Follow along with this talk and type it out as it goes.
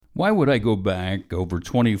Why would I go back over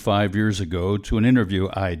 25 years ago to an interview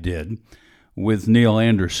I did with Neil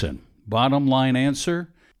Anderson? Bottom line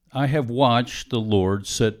answer, I have watched the Lord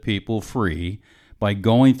set people free by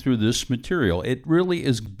going through this material. It really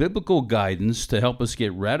is biblical guidance to help us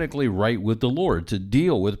get radically right with the Lord, to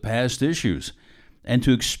deal with past issues, and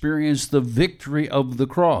to experience the victory of the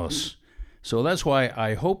cross. So that's why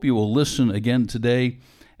I hope you will listen again today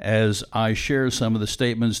as I share some of the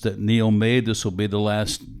statements that Neil made. This will be the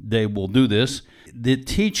last day we'll do this. The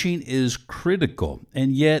teaching is critical,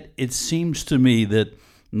 and yet it seems to me that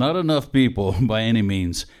not enough people, by any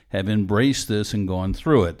means, have embraced this and gone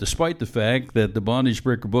through it, despite the fact that the Bondage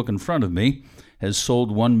Breaker book in front of me has sold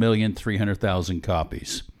 1,300,000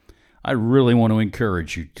 copies. I really want to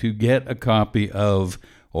encourage you to get a copy of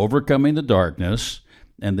Overcoming the Darkness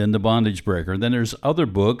and then the Bondage Breaker. Then there's other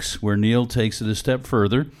books where Neil takes it a step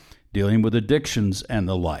further, dealing with addictions and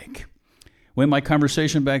the like. When my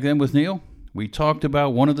conversation back then with Neil, we talked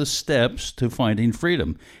about one of the steps to finding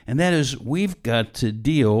freedom, and that is we've got to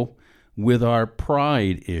deal with our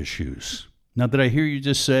pride issues. Now, did I hear you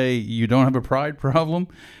just say you don't have a pride problem?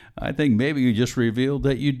 I think maybe you just revealed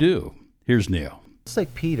that you do. Here's Neil. It's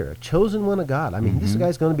like Peter, a chosen one of God. I mean, this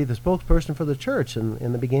guy's going to be the spokesperson for the church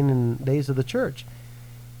in the beginning days of the church.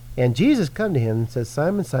 And Jesus come to him and says,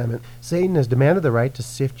 Simon, Simon, Satan has demanded the right to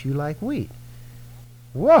sift you like wheat.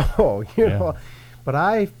 Whoa, you know, but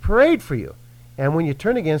I prayed for you. And when you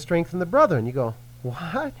turn again, strengthen the brethren. You go,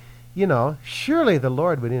 what? You know, surely the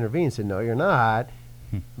Lord would intervene and say, no, you're not.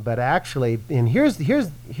 But actually, and here's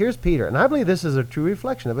Peter. And I believe this is a true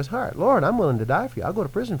reflection of his heart. Lord, I'm willing to die for you. I'll go to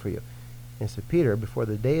prison for you. And he said, Peter, before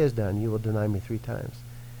the day is done, you will deny me 3 times.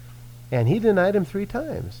 And he denied him 3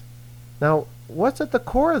 times. Now, what's at the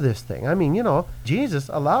core of this thing? I mean, you know, Jesus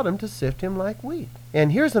allowed him to sift him like wheat.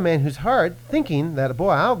 And here's a man who's hard, thinking that,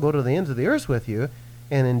 boy, I'll go to the ends of the earth with you.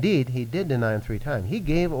 And indeed, he did deny him 3 times. He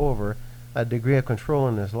gave over a degree of control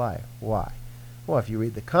in his life. Why? Well, if you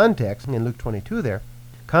read the context in Luke 22 there,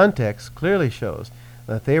 context clearly shows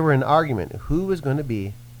that they were in argument who was going to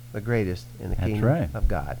be the greatest in the kingdom of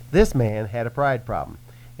God. This man had a pride problem,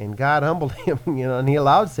 and God humbled him, you know, and he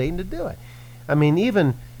allowed Satan to do it. I mean,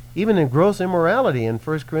 even in gross immorality in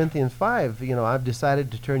 1 Corinthians 5, you know, I've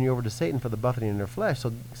decided to turn you over to Satan for the buffeting in their flesh.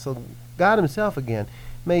 So God himself, again,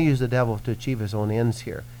 may use the devil to achieve his own ends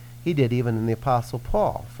here. He did even in the Apostle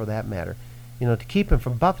Paul, for that matter. You know, to keep him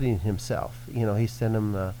from buffeting himself, you know, he sent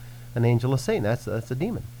him an angel of Satan. That's a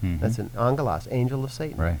demon. That's an angelos, angel of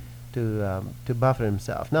Satan, right, to buffet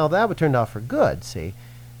himself. Now, that would turn out for good, see.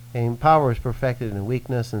 And power is perfected in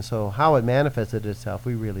weakness, and so how it manifested itself,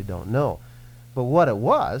 we really don't know. But what it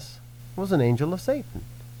was an angel of Satan.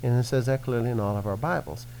 And it says that clearly in all of our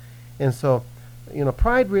Bibles. And so, you know,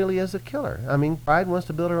 pride really is a killer. I mean, pride wants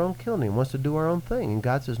to build our own kingdom, wants to do our own thing. And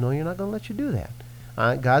God says, no, you're not going to let you do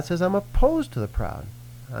that. God says, I'm opposed to the proud.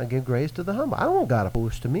 I give grace to the humble. I don't want God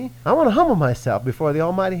opposed to me. I want to humble myself before the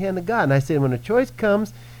almighty hand of God. And I say, when a choice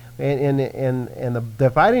comes, and the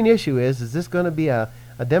dividing issue is this going to be a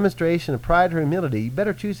demonstration of pride or humility? You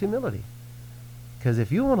better choose humility. Because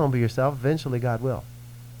if you won't humble yourself, eventually God will.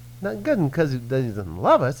 Not good because he doesn't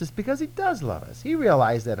love us, it's because he does love us. He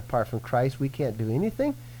realized that apart from Christ, we can't do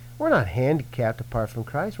anything. We're not handicapped apart from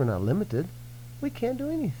Christ. We're not limited. We can't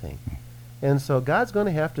do anything. And so God's going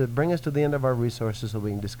to have to bring us to the end of our resources so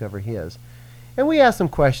we can discover his. And we ask some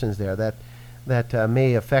questions there that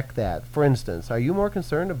may affect that. For instance, are you more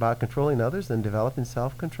concerned about controlling others than developing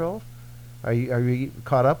self-control? Are you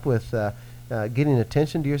caught up with getting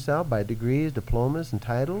attention to yourself by degrees, diplomas, and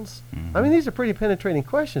titles? I mean, these are pretty penetrating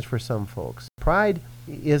questions for some folks. Pride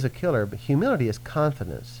is a killer, but humility is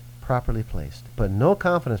confidence properly placed. But no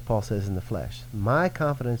confidence, Paul says, in the flesh. My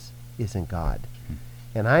confidence is in God.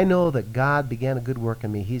 And I know that God began a good work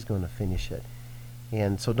in me. He's going to finish it.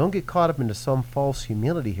 And so don't get caught up into some false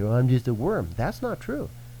humility here. I'm just a worm. That's not true.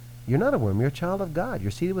 You're not a worm. You're a child of God.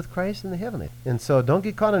 You're seated with Christ in the heavenly. And so don't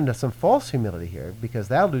get caught into some false humility here, because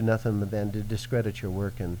that'll do nothing but then to discredit your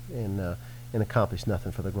work and accomplish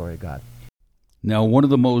nothing for the glory of God. Now, one of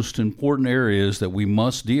the most important areas that we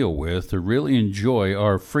must deal with to really enjoy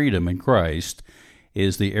our freedom in Christ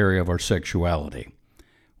is the area of our sexuality.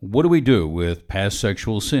 What do we do with past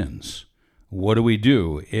sexual sins? What do we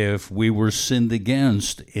do if we were sinned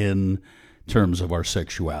against in terms of our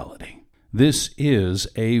sexuality? This is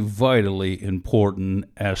a vitally important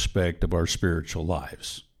aspect of our spiritual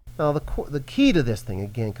lives. Now, the key to this thing,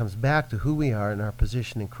 again, comes back to who we are and our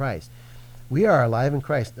position in Christ. We are alive in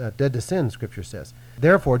Christ, dead to sin, Scripture says.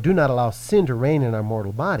 Therefore, do not allow sin to reign in our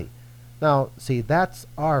mortal body. Now, see, that's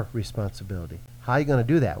our responsibility. How are you going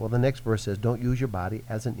to do that? Well, the next verse says, don't use your body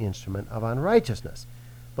as an instrument of unrighteousness.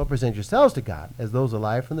 but present yourselves to God as those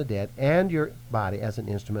alive from the dead, and your body as an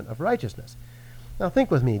instrument of righteousness. Now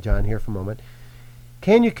think with me, John, here for a moment.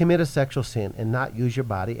 Can you commit a sexual sin and not use your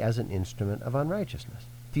body as an instrument of unrighteousness?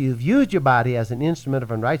 If you've used your body as an instrument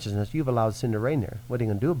of unrighteousness, you've allowed sin to reign there. What are you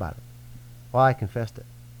going to do about it? Well, I confessed it.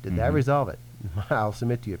 Did that resolve it? I'll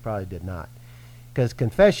submit to you, it probably did not. Because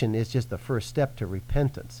confession is just the first step to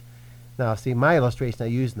repentance. Now, see, my illustration I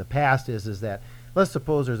used in the past is that, let's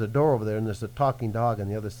suppose there's a door over there and there's a talking dog on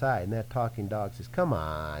the other side, and that talking dog says, come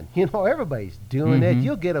on, everybody's doing it.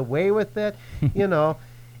 You'll get away with it,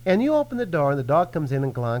 And you open the door and the dog comes in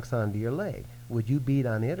and glonks onto your leg. Would you beat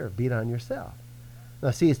on it or beat on yourself?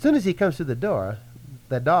 Now, see, as soon as he comes through the door,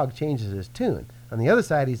 that dog changes his tune. On the other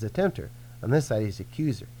side, he's the tempter. On this side, he's the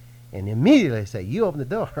accuser. And immediately I say, you open the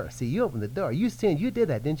door. See, you opened the door. You sinned. You did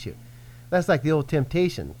that, didn't you? That's like the old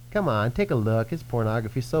temptation. Come on, take a look. It's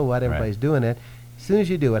pornography. So what? Everybody's doing it. As soon as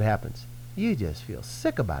you do, what happens? You just feel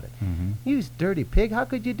sick about it. You dirty pig. How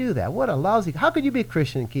could you do that? What a lousy... How could you be a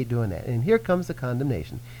Christian and keep doing that? And here comes the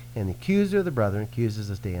condemnation. And the accuser of the brethren accuses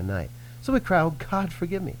us day and night. So we cry, oh, God,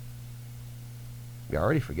 forgive me. You're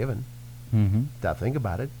already forgiven. Stop, think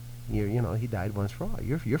about it. He died once for all.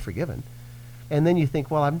 You're forgiven. And then you think,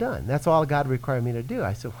 well, I'm done. That's all God required me to do.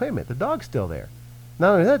 I said, wait a minute, the dog's still there.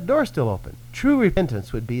 Not only that, the door's still open. True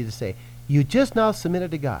repentance would be to say, you just now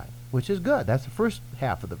submitted to God, which is good. That's the first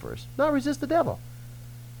half of the verse. Now resist the devil,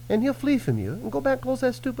 and he'll flee from you, and go back and close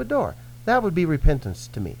that stupid door. That would be repentance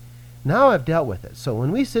to me. Now I've dealt with it. So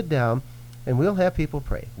when we sit down, and we'll have people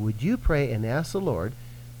pray, would you pray and ask the Lord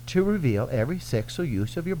to reveal every sexual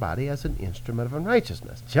use of your body as an instrument of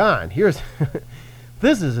unrighteousness? John, here's...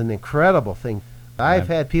 This is an incredible thing. I've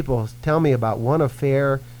had people tell me about one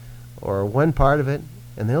affair or one part of it,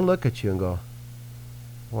 and they'll look at you and go,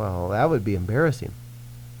 well, that would be embarrassing.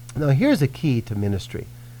 Now, here's a key to ministry.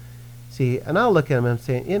 See, and I'll look at them and I'm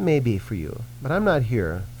saying, it may be for you, but I'm not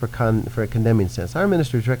here for a condemning sense. Our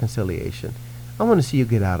ministry is reconciliation. I want to see you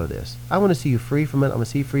get out of this. I want to see you free from it. I want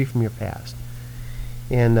to see you free from your past.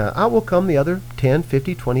 And out will come the other 10,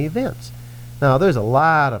 50, 20 events. Now, there's a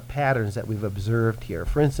lot of patterns that we've observed here.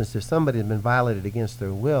 For instance, if somebody has been violated against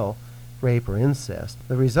their will, rape or incest,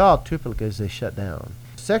 the result typically is they shut down.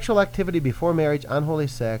 Sexual activity before marriage, unholy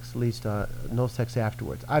sex, leads to no sex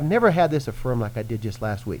afterwards. I've never had this affirmed like I did just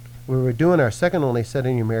last week. We were doing our second only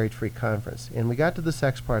Setting Your Marriage Free conference, and we got to the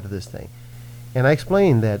sex part of this thing. And I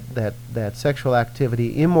explained that sexual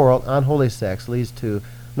activity, immoral, unholy sex, leads to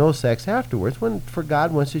no sex afterwards, when for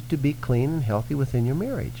God wants you to be clean and healthy within your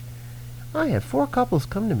marriage. I had 4 couples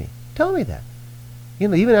come to me, tell me that.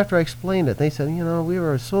 Even after I explained it, they said, we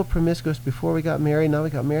were so promiscuous before we got married, now we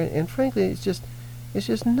got married, and frankly, it's just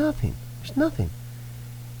nothing. It's nothing.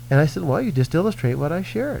 And I said, well, you just illustrate what I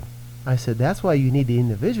shared. I said, that's why you need to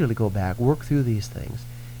individually go back, work through these things.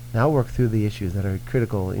 Now work through the issues that are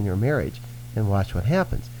critical in your marriage and watch what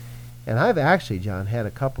happens. And I've actually, John, had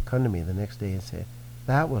a couple come to me the next day and say,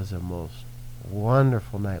 that was the most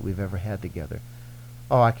wonderful night we've ever had together.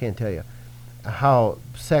 Oh, I can't tell you how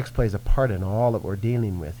sex plays a part in all that we're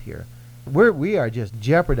dealing with here. We are just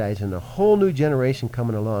jeopardizing a whole new generation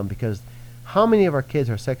coming along, because how many of our kids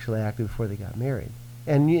are sexually active before they got married?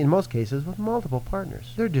 And in most cases with multiple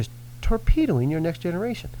partners. They're just torpedoing your next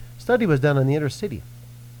generation. A study was done on the inner city.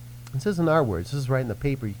 This isn't our words. This is right in the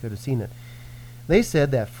paper. You could have seen it. They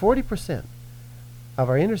said that 40% of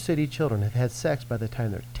our inner city children have had sex by the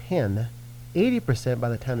time they're 10, 80% by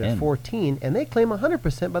the time they're 14, and they claim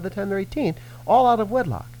 100% by the time they're 18, all out of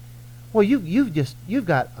wedlock. Well, you've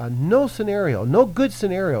got no good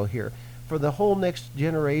scenario here for the whole next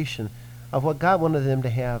generation of what God wanted them to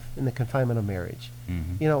have in the confinement of marriage.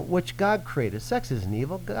 Which God created. Sex isn't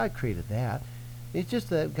evil. God created that. It's just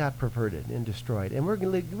that got perverted and destroyed. And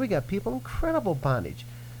we got people in incredible bondage,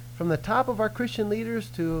 from the top of our Christian leaders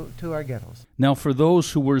to our ghettos. Now, for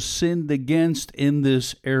those who were sinned against in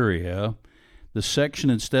this area, the section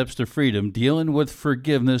in Steps to Freedom dealing with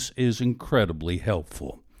forgiveness is incredibly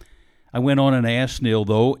helpful. I went on and asked Neil,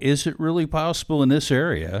 though, is it really possible in this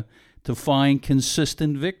area to find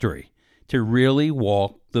consistent victory, to really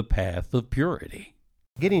walk the path of purity?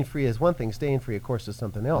 Getting free is one thing. Staying free, of course, is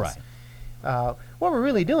something else. Right. What we're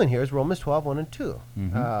really doing here is Romans 12, 1 and 2.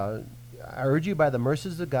 I urge you by the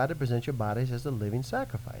mercies of God to present your bodies as a living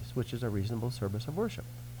sacrifice, which is a reasonable service of worship,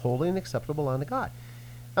 holy and acceptable unto God.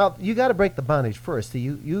 Now, you got to break the bondage first. See,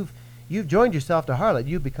 you've joined yourself to harlot.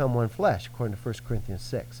 You've become one flesh, according to 1 Corinthians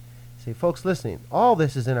 6. See, folks listening, all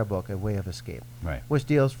this is in our book, A Way of Escape, right, which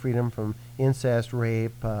deals freedom from incest,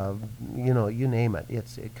 rape, you name it.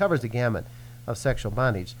 It covers the gamut of sexual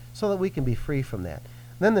bondage so that we can be free from that.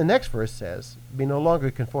 Then the next verse says, "Be no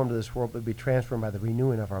longer conformed to this world, but be transformed by the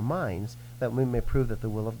renewing of our minds, that we may prove that the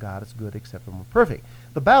will of God is good, acceptable, and perfect."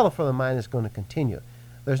 The battle for the mind is going to continue.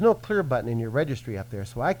 There's no clear button in your registry up there,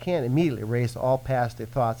 so I can't immediately erase all past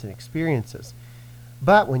thoughts and experiences.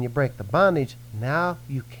 But when you break the bondage, now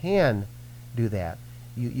you can do that.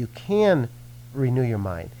 You can renew your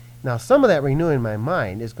mind. Now, some of that renewing my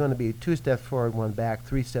mind is going to be 2 steps forward, 1 back,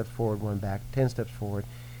 3 steps forward, 1 back, 10 steps forward,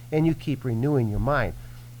 and you keep renewing your mind.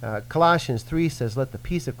 Colossians 3 says, "Let the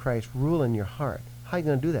peace of Christ rule in your heart." How are you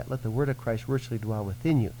going to do that? Let the word of Christ richly dwell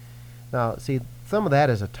within you. Now, see, some of that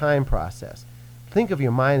is a time process. Think of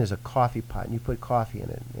your mind as a coffee pot, and you put coffee in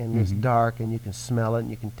it, and it's dark, and you can smell it, and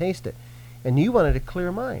you can taste it. And you wanted a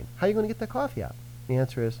clear mind. How are you going to get that coffee out? The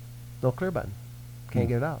answer is no clear button. Can't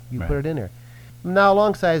get it out. You put it in there. Now,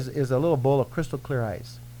 alongside is a little bowl of crystal clear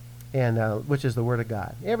ice, and which is the Word of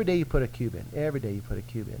God. Every day you put a cube in. Every day you put a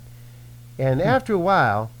cube in. And after a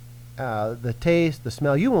while, the taste, the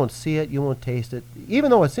smell, you won't see it, you won't taste it, even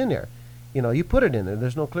though it's in there. You put it in there.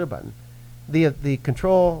 There's no clear button. The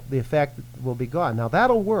control, the effect will be gone. Now,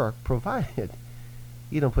 that'll work provided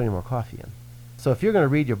you don't put any more coffee in. So if you're going to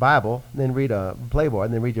read your Bible, then read a Playboy,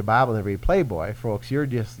 and then read your Bible, and then read Playboy, folks,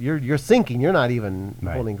 you're sinking. You're not even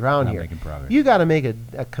holding ground not here. making progress. You got to make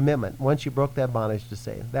a commitment once you broke that bondage to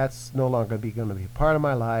say, that's no longer going to be a part of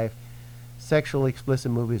my life. Sexually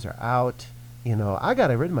explicit movies are out. I got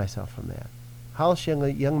to rid myself from that. How shall a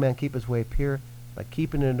young man keep his way pure? By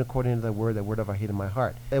keeping it according to the word of our hid in my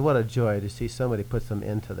heart. And what a joy to see somebody put some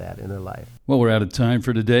end to that in their life. Well, we're out of time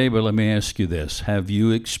for today, but let me ask you this. Have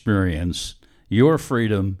you experienced your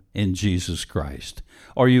freedom in Jesus Christ?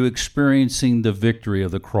 Are you experiencing the victory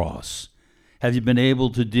of the cross? Have you been able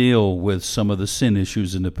to deal with some of the sin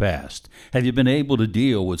issues in the past? Have you been able to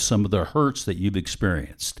deal with some of the hurts that you've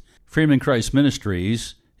experienced? Freedom in Christ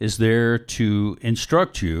Ministries is there to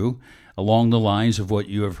instruct you along the lines of what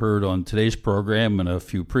you have heard on today's program and a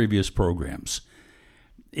few previous programs.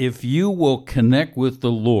 If you will connect with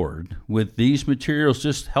the Lord with these materials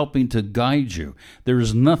just helping to guide you, there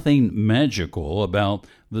is nothing magical about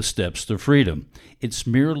the steps to freedom. It's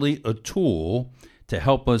merely a tool to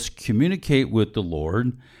help us communicate with the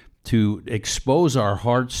Lord, to expose our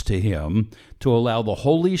hearts to Him, to allow the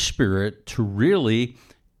Holy Spirit to really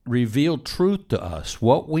reveal truth to us,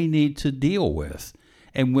 what we need to deal with.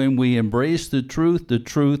 And when we embrace the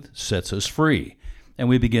truth sets us free, and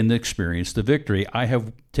we begin to experience the victory. I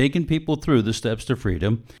have taken people through the steps to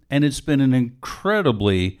freedom, and it's been an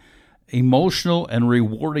incredibly emotional and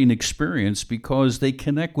rewarding experience because they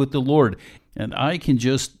connect with the Lord. And I can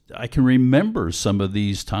remember some of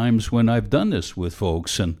these times when I've done this with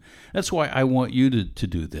folks, and that's why I want you to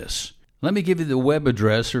do this. Let me give you the web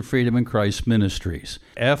address for Freedom in Christ Ministries,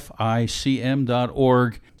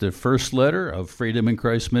 ficm.org, the first letter of Freedom in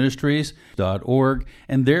Christ Ministries.org,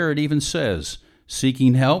 and there it even says,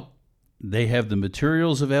 seeking help. They have the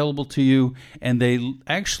materials available to you, and they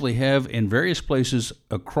actually have in various places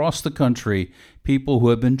across the country people who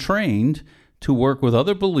have been trained to work with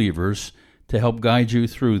other believers to help guide you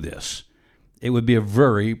through this. It would be a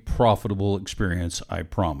very profitable experience, I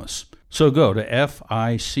promise. So go to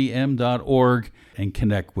ficm.org and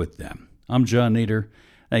connect with them. I'm John Nieder.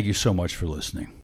 Thank you so much for listening.